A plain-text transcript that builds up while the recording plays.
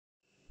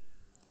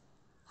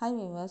Hi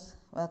viewers,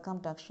 welcome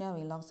to Akshaya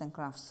Vlogs and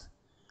Crafts.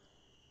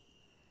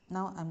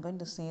 Now I'm going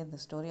to say the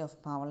story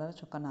of Pavalar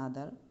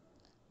Sokkanather,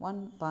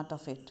 one part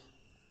of it.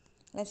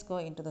 Let's go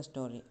into the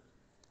story.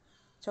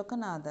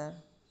 Sokkanather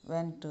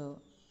went to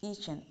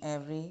each and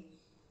every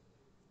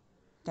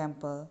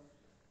temple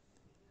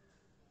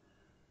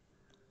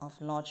of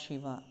Lord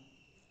Shiva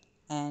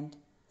and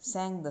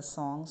sang the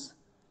songs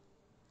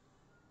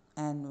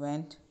and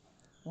went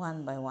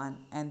one by one,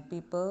 and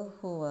people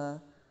who were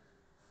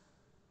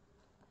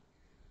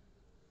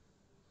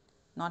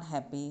not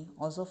happy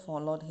also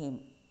followed him.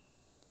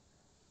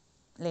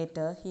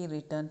 Later he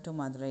returned to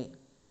Madurai.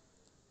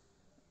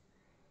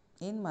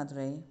 In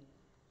Madurai,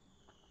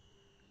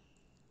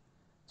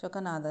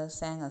 Sokkanather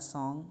sang a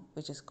song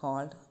which is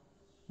called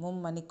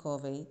Mummani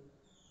Kovai,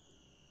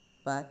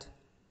 but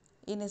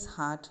in his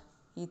heart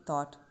he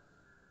thought,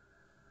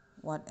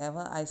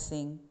 whatever I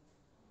sing,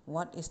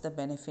 what is the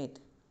benefit?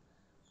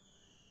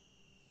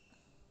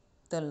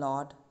 The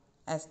Lord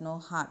has no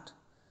heart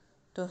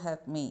to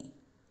help me.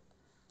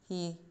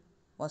 He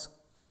was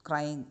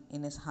crying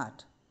in his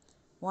heart.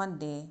 One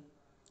day,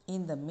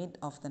 in the mid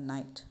of the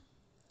night,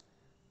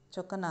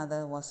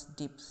 Sokkanather was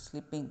deep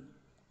sleeping.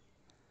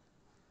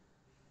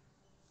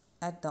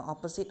 At the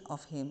opposite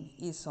of him,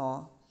 he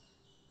saw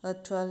a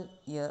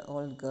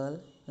 12-year-old girl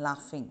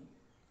laughing,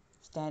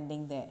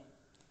 standing there.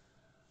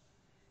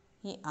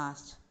 He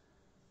asked,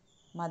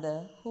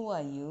 "Mother, who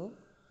are you?"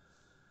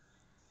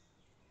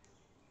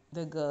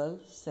 The girl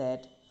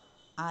said,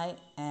 "I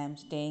am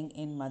staying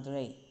in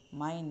Madurai.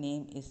 My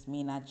name is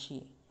Meenachi.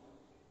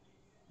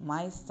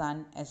 My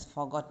son has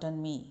forgotten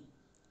me.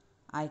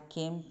 I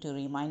came to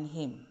remind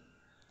him.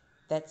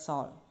 That's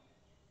all."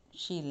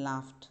 She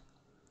laughed.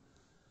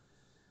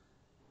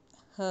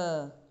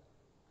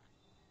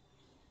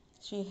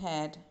 She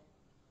had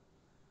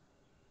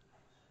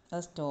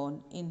a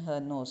stone in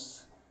her nose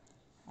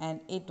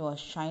and it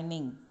was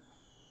shining.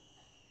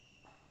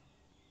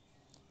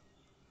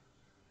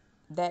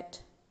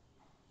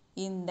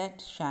 In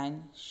that shine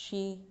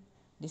she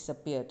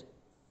disappeared.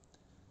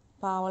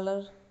 Pavalar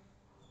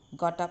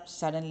got up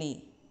suddenly.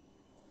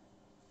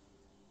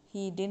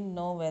 He didn't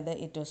know whether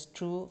it was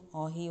true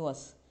or he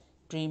was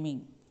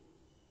dreaming,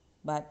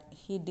 but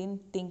he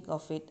didn't think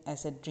of it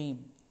as a dream.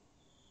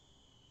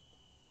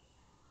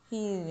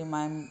 He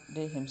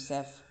reminded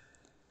himself,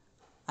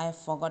 "I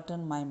have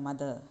forgotten my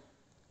mother.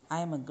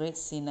 I am a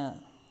great sinner.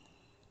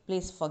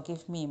 Please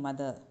forgive me,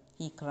 mother,"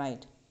 he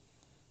cried.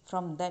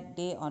 From that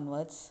day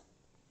onwards,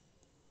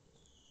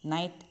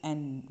 night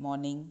and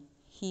morning,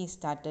 he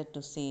started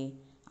to say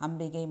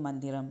Ambigai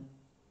Mandiram,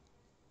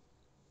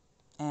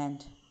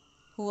 and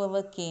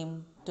whoever came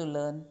to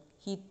learn,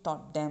 he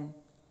taught them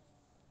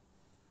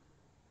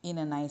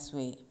in a nice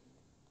way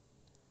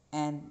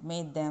and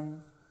made them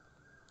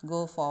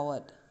go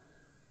forward.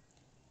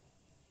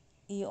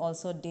 He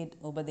also did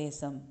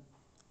Ubadesam,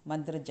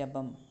 Mantra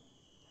Jabam.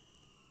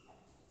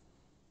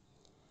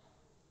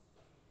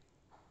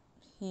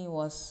 He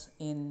was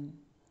in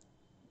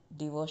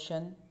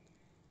devotion,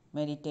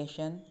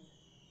 meditation,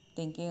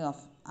 thinking of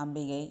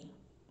Ambigai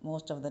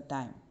most of the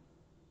time.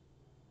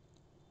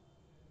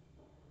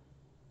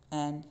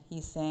 And he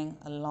sang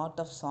a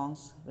lot of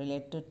songs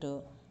related to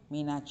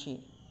Meenachi.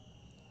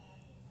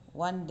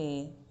 One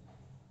day,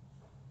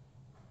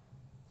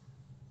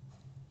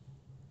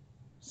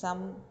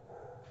 some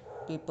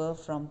people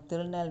from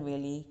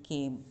Tirunelveli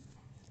came.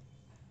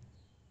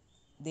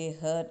 They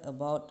heard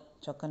about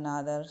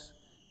Sokkanather's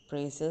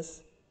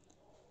praises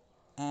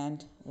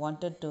and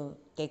wanted to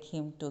take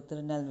him to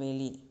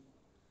Tirunelveli.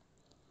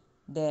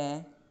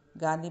 There,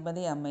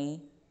 Gandhimati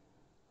Ammai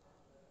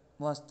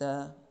was the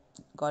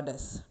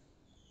goddess.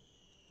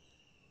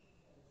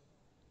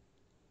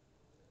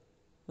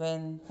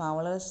 When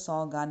Pavalar saw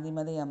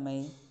Gandhimati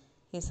Ammai,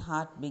 his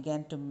heart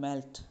began to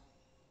melt.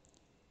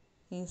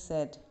 He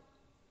said,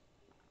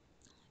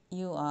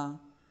 "You are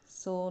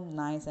so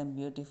nice and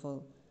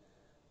beautiful.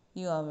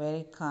 You are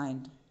very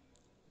kind.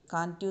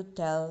 Can't you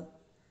tell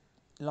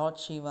Lord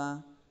Shiva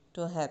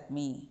to help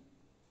me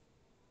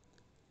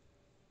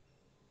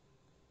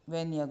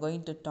when you are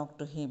going to talk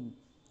to him?"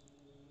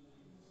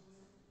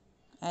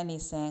 And he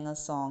sang a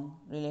song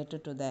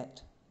related to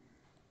that.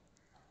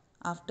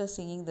 After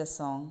singing the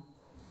song,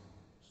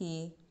 he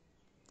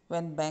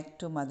went back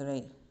to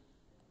Madurai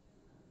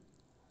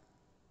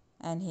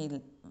and he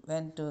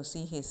went to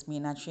see his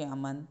Meenachi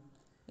Amman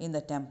in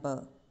the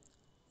temple.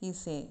 He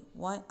said,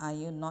 "Why are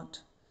you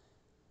not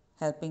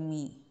helping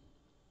me?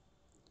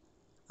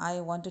 I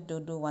wanted to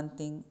do one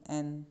thing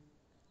and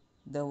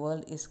the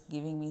world is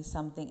giving me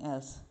something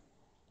else.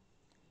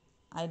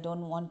 I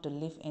don't want to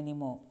live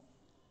anymore.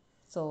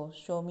 So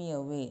show me a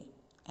way."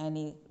 And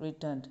he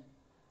returned.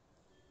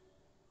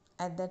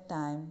 At that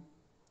time,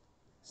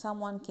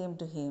 someone came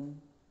to him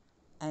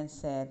and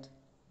said,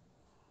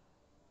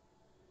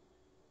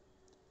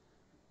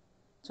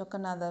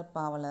 "Sokkanather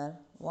Pavalar,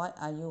 why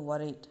are you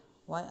worried?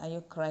 Why are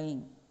you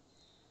crying?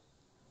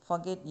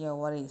 Forget your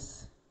worries.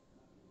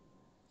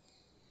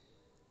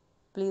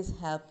 Please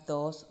help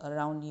those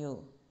around you.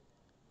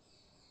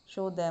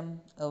 show them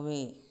a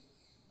way,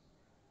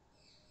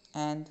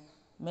 and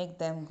make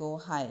them go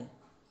high.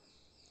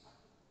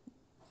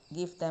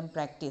 Give them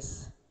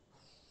practice,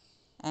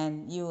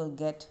 and you will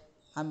get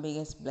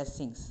Ambige's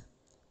blessings.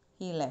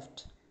 He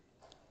left.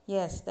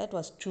 Yes, that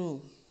was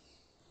true.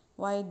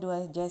 Why do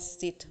I just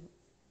sit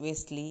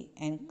wastely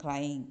and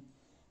crying?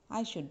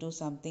 I should do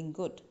something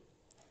good,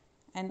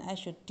 and I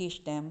should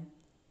teach them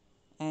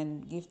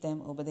and give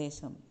them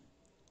Ubadesam.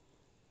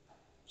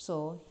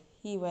 So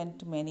he went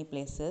to many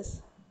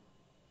places.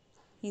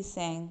 He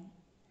sang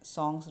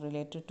songs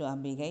related to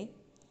Ambigai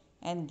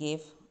and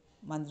gave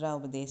Mantra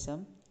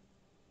Ubadesam.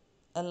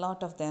 A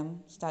lot of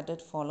them started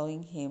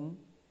following him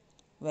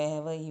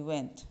wherever he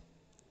went,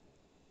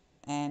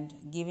 and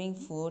giving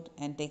food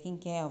and taking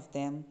care of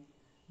them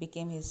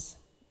became his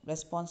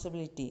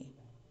responsibility.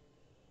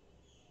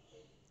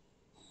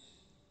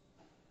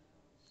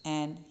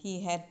 And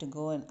he had to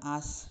go and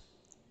ask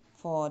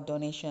for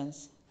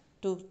donations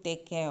to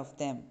take care of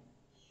them.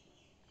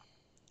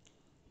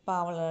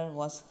 Pavalar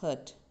was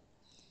hurt.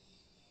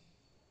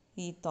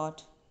 He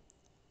thought,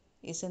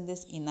 isn't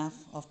this enough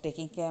of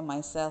taking care of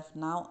myself?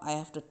 Now I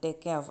have to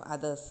take care of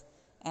others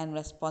and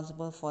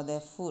responsible for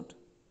their food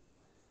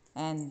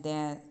and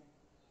their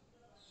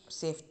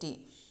safety.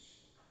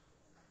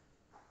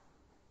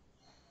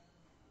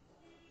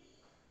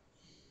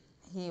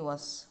 He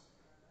was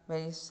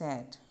very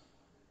sad.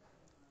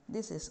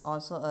 This is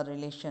also a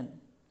relation,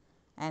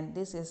 and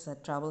this is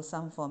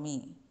troublesome for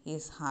me,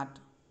 his heart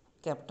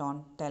kept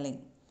on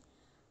telling.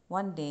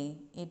 One day,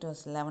 it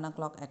was 11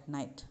 o'clock at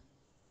night.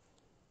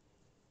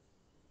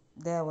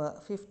 There were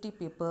 50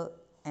 people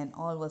and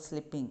all were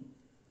sleeping.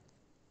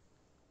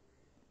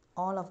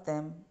 All of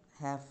them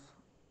have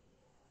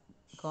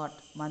got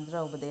mantra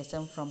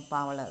Ubadesam from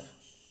Pavalar.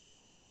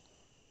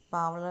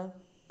 Pavalar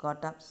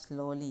got up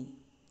slowly.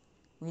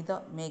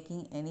 Without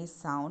making any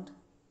sound,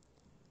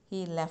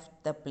 he left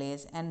the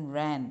place and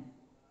ran.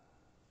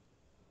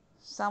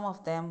 Some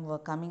of them were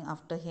coming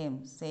after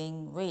him,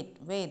 saying, wait,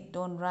 wait,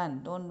 don't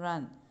run, don't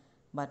run.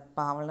 But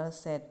Pavalar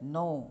said,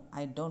 no,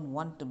 I don't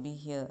want to be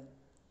here,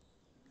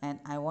 and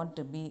I want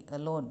to be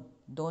alone.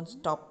 Don't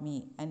stop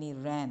me. And he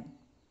ran.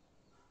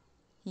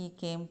 He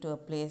came to a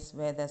place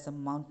where there's a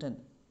mountain,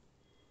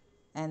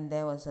 and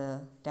there was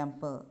a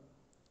temple,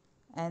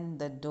 and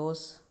the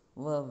doors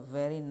were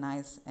very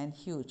nice and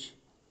huge.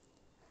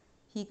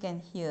 He can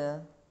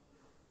hear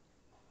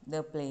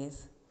the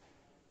place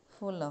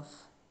full of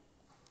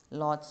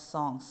Lord's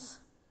songs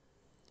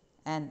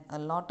and a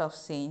lot of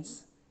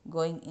saints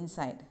going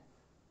inside.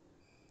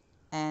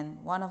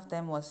 And one of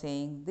them was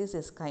saying, this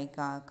is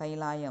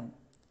Kailayam.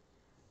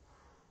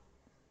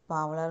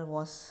 Pavalar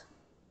was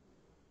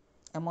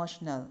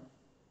emotional.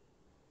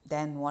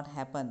 Then what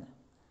happened?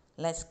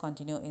 Let's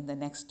continue in the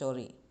next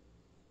story.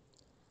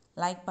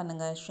 Like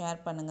பண்ணுங்க, share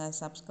பண்ணுங்க,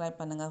 subscribe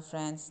பண்ணுங்க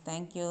friends.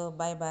 Thank you.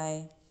 Bye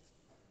bye.